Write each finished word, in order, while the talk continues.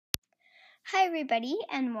Hi everybody,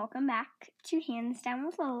 and welcome back to Hands Down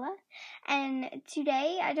with Lola. And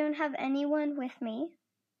today I don't have anyone with me.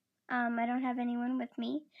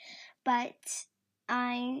 But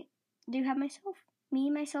I do have myself. Me,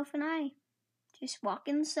 myself, and I. Just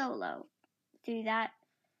walking solo through that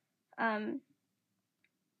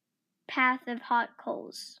path of hot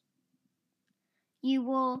coals. You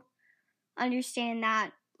will understand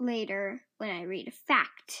that later when I read a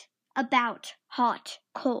fact about hot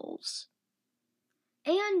coals.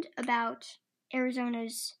 And about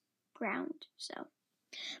Arizona's ground. So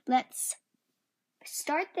let's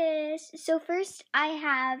start this. So first I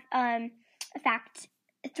have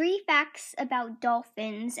three facts about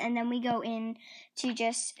dolphins, and then we go into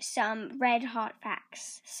just some red hot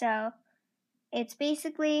facts. So it's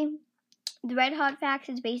basically, the red hot facts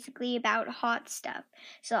is basically about hot stuff.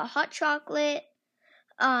 So hot chocolate,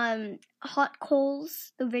 hot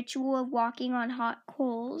coals, the ritual of walking on hot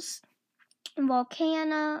coals,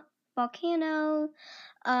 volcano,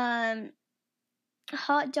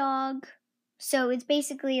 hot dog. So it's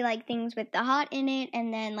basically like things with the hot in it,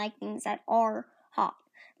 and then like things that are hot,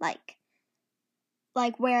 like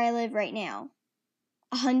where I live right now,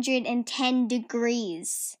 110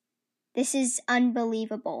 degrees. This is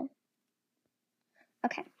unbelievable.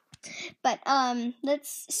 Okay, but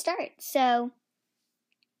let's start. So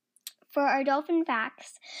for our dolphin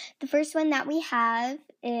facts, the first one that we have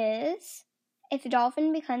is, if a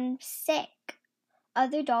dolphin becomes sick,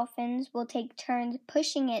 other dolphins will take turns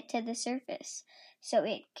pushing it to the surface so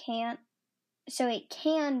it can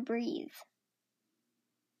breathe.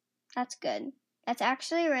 That's good. That's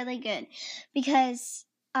actually really good, because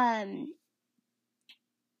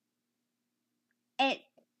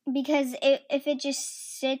if it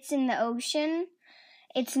just sits in the ocean,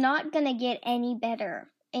 it's not gonna get any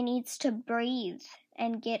better. It needs to breathe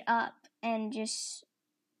and get up and just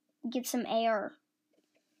get some air.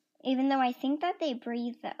 Even though I think that they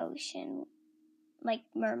breathe the ocean, like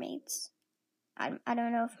mermaids. I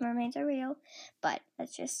don't know if mermaids are real, but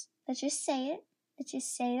let's just say it. Let's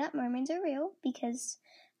just say that mermaids are real, because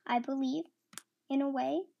I believe in a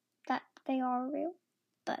way that they are real.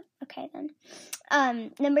 But okay then.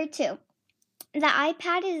 Number 2. The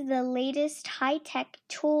iPad is the latest high-tech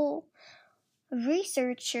tool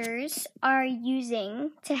researchers are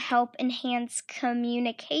using to help enhance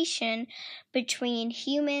communication between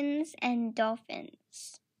humans and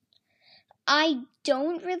dolphins. I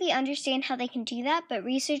don't really understand how they can do that, but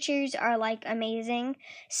researchers are amazing.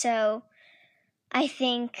 So I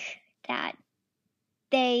think that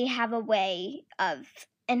they have a way of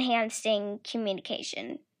enhancing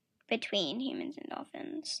communication between humans and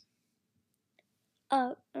dolphins.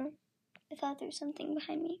 Oh, I thought there was something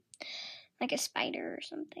behind me. Like a spider or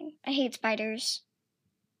something. I hate spiders.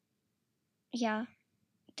 Yeah.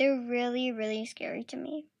 They're really, really scary to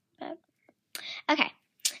me. But okay.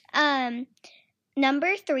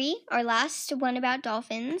 Number 3, our last one about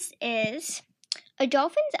dolphins, is a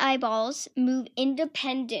dolphin's eyeballs move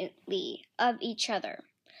independently of each other.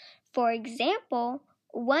 For example,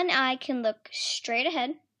 one eye can look straight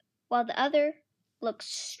ahead while the other looks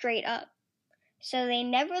straight up. So they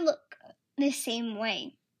never look the same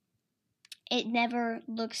way. It never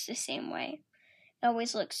looks the same way. It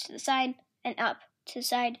always looks to the side and up, to the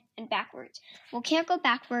side and backwards. Well, it can't go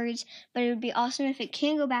backwards, but it would be awesome if it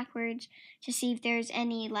can go backwards, to see if there's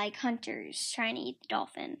any hunters trying to eat the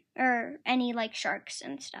dolphin, or any sharks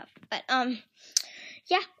and stuff. But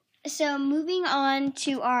yeah. So moving on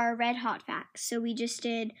to our red hot facts. So we just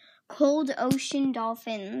did cold ocean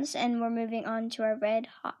dolphins, and we're moving on to our red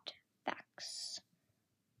hot facts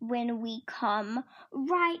when we come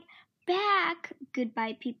right back.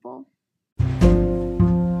 Goodbye, people.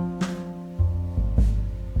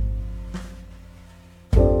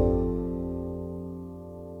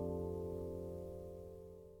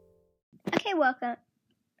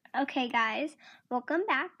 Okay, guys, welcome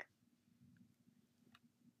back.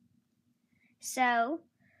 So,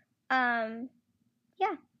 welcome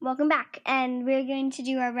back, and we're going to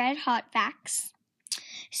do our red hot facts.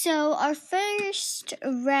 So, our first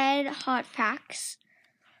red hot facts,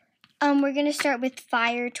 we're going to start with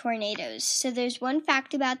fire tornadoes. So there's one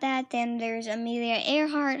fact about that, then there's Amelia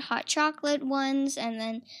Earhart hot chocolate ones, and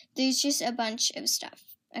then there's just a bunch of stuff.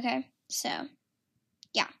 Okay, so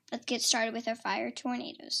yeah, let's get started with our fire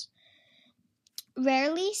tornadoes.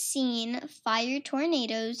 Rarely seen fire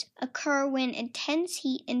tornadoes occur when intense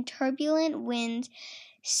heat and turbulent winds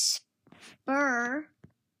spur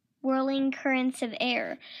whirling currents of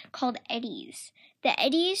air called eddies. The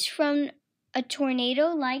eddies from a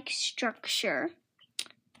tornado-like structure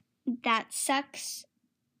that sucks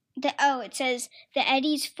it says the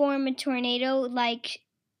eddies form a tornado-like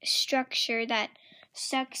structure that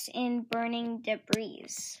sucks in burning debris.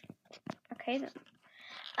 Okay, then.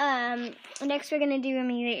 Next we're going to do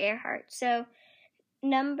Amelia Earhart. So,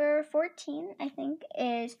 number 14, I think,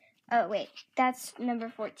 is... Oh, wait, that's number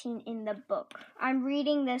 14 in the book. I'm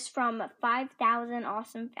reading this from 5,000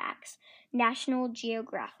 Awesome Facts, National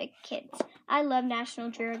Geographic Kids. I love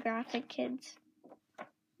National Geographic Kids.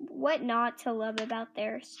 What not to love about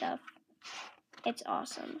their stuff? It's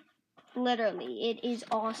awesome. Literally, it is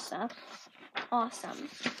awesome. Awesome.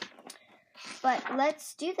 But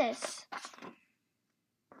let's do this.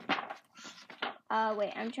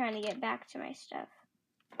 Wait, I'm trying to get back to my stuff.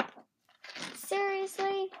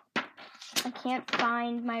 Seriously? I can't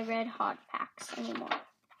find my red hot packs anymore.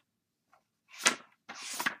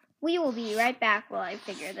 We will be right back while I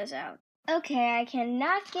figure this out. Okay, I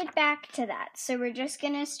cannot get back to that, so we're just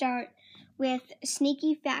gonna start with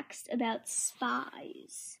sneaky facts about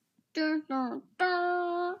spies. Dun, dun,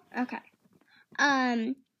 dun. Okay.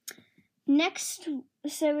 Next,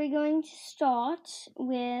 so we're going to start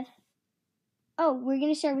with... we're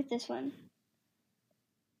going to start with this one.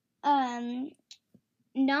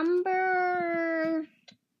 Number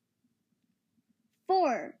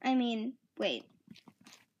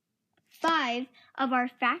 5 of our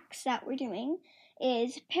facts that we're doing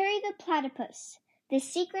is Perry the Platypus, the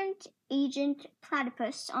secret agent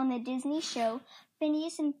platypus on the Disney show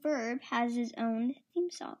Phineas and Ferb, has his own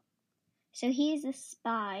theme song. So he is a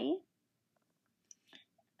spy.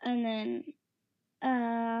 And then,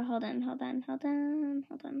 hold on.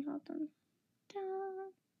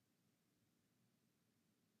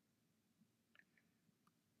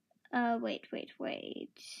 Wait.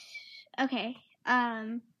 Okay,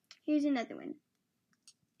 here's another one.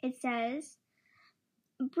 It says,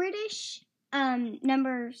 British,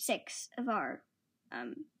 number 6 of our,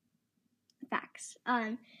 facts.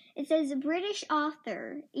 It says, British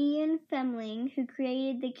author Ian Fleming, who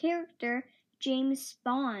created the character James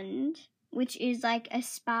Bond, which is like a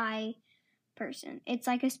spy person. It's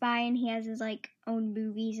like a spy and he has his like own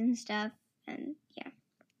movies and stuff, and yeah.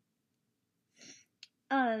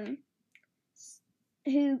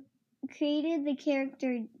 Who created the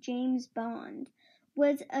character James Bond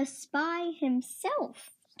was a spy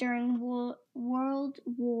himself during World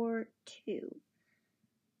War II.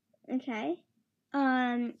 Okay.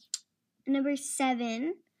 Number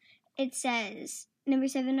 7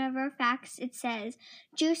 of our facts, it says,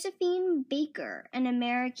 Josephine Baker, an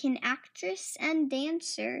American actress and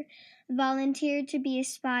dancer, volunteered to be a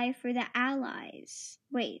spy for the Allies.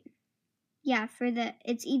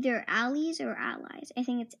 It's either Allies or Allies. I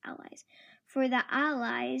think it's Allies. For the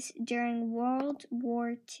Allies during World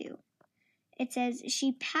War II. It says,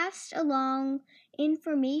 she passed along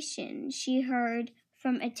information she heard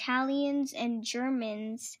from Italians and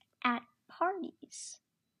Germans at parties.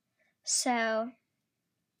 So,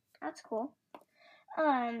 that's cool.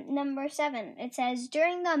 Number 7, it says,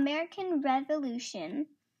 during the American Revolution,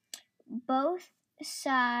 both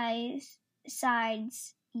sides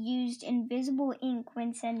used invisible ink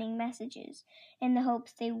when sending messages in the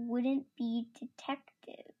hopes they wouldn't be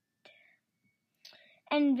detected.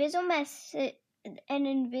 An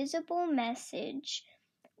invisible message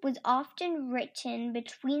was often written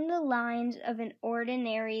between the lines of an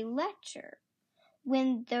ordinary letter.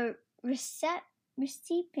 When the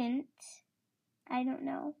recipient, I don't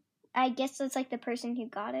know, I guess that's like the person who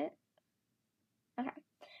got it. Okay.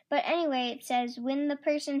 But anyway, it says when the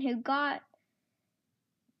person who got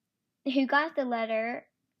the letter,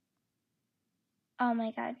 oh my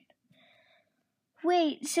god.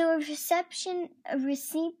 Wait, so a recipient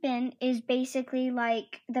is basically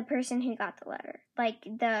like the person who got the letter.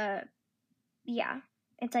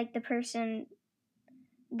 It's like the person,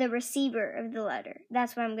 the receiver of the letter.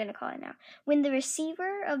 That's what I'm going to call it now. When the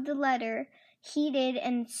receiver of the letter heated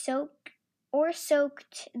and soaked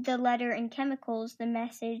the letter in chemicals, the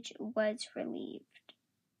message was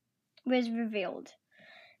revealed.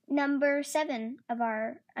 Number 7 of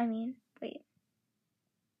our, I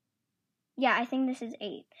think this is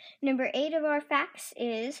 8. Number 8 of our facts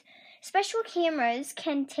is special cameras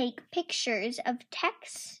can take pictures of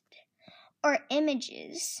text or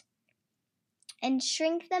images and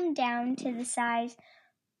shrink them down to the size.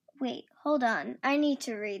 Wait, hold on. I need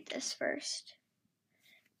to read this first.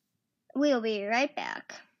 We'll be right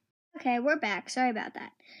back. Okay, we're back. Sorry about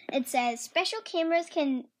that. It says special cameras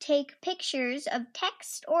can take pictures of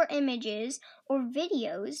text or images or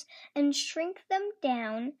videos and shrink them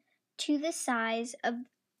down to the size of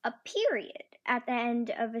a period at the end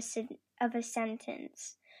of a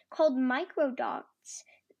sentence. Called microdots,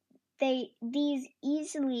 these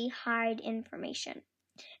easily hide information.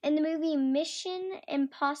 In the movie Mission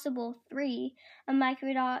Impossible 3, a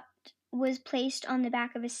microdot was placed on the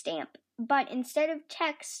back of a stamp, but instead of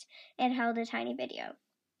text, it held a tiny video.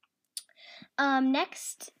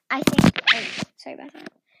 Next, I think, sorry about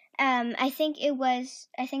that. I think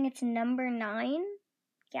it's number 9.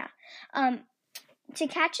 Yeah. To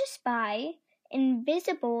catch a spy,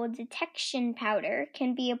 invisible detection powder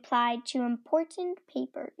can be applied to important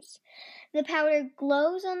papers. The powder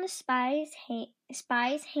glows on the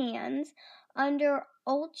spy's hands under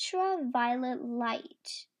ultraviolet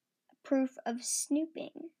light, proof of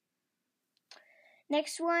snooping.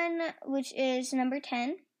 Next one, which is number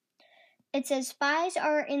 10. It says spies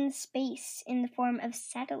are in space in the form of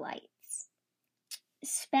satellites.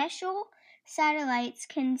 Special satellites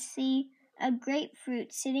can see a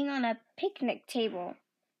grapefruit sitting on a picnic table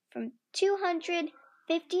from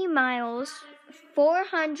 250 miles,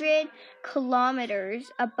 400 kilometers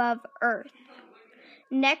above Earth.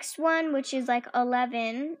 Next one, which is like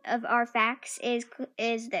 11 of our facts, is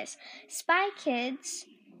this. Spy kids,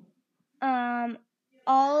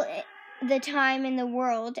 all the time in the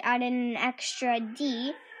world, added an extra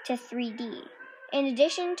D to 3D. In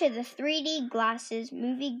addition to the 3D glasses,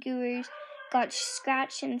 moviegoers got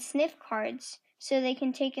scratch and sniff cards so they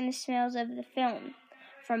can take in the smells of the film,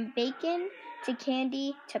 from bacon to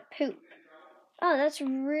candy to poop. Oh, that's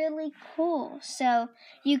really cool. So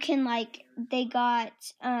you can they got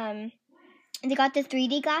the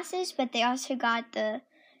 3D glasses, but they also got the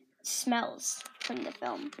smells from the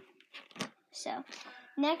film. So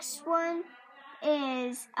next one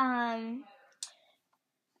is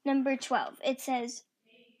number 12. It says,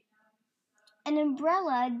 an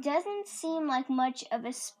umbrella doesn't seem like much of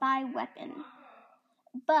a spy weapon,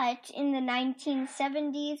 but in the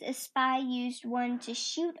 1970s, a spy used one to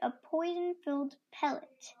shoot a poison-filled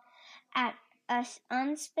pellet at an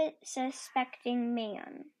unsuspecting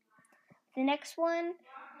man. The next one,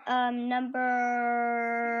 number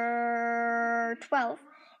 12,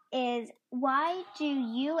 is why do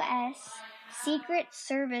U.S. Secret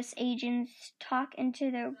Service agents talk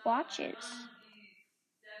into their watches?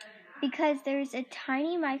 Because there's a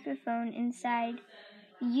tiny microphone inside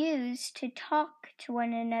used to talk to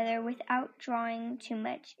one another without drawing too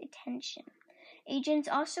much attention. Agents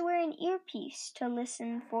also wear an earpiece to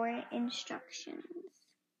listen for instructions.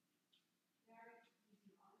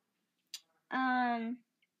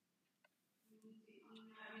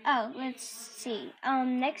 Let's see.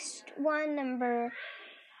 Next one,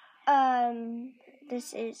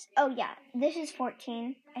 this is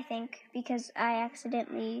 14, I think, because I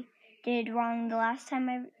accidentally did wrong the last time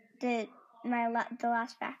I did the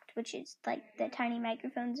last fact, which is like the tiny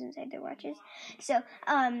microphones inside their watches. So,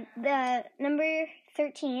 the number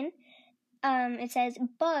 13, it says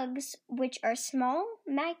bugs, which are small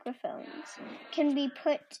microphones, can be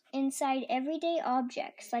put inside everyday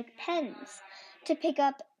objects like pens to pick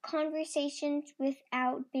up conversations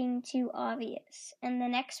without being too obvious. And the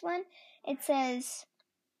next one, it says,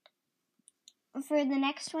 for the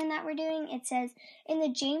next one that we're doing, it says, in the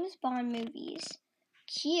James Bond movies,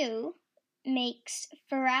 Q makes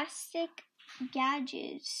futuristic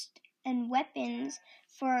gadgets and weapons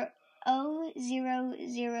for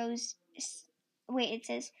 007's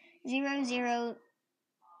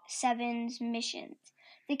missions.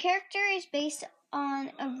 The character is based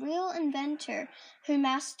on a real inventor who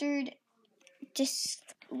mastered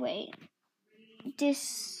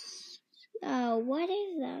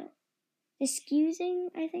Disfusing,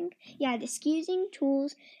 I think? Yeah, diffusing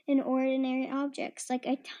tools in ordinary objects, like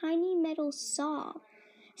a tiny metal saw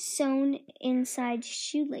sewn inside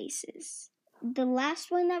shoelaces. The last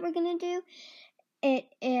one that we're going to do, it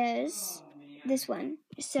is this one.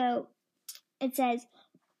 So, it says,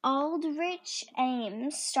 Aldrich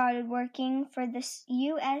Ames started working for the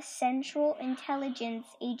U.S. Central Intelligence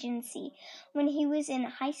Agency when he was in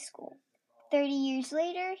high school. 30 years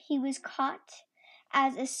later, he was caught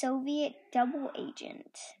as a Soviet double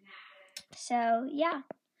agent. So, yeah,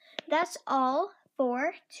 that's all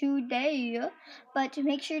for today. But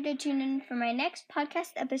make sure to tune in for my next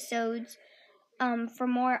podcast episodes for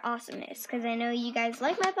more awesomeness. Because I know you guys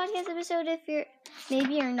like my podcast episode if you're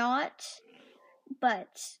not.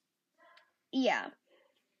 But, yeah.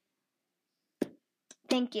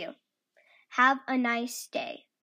 Thank you. Have a nice day.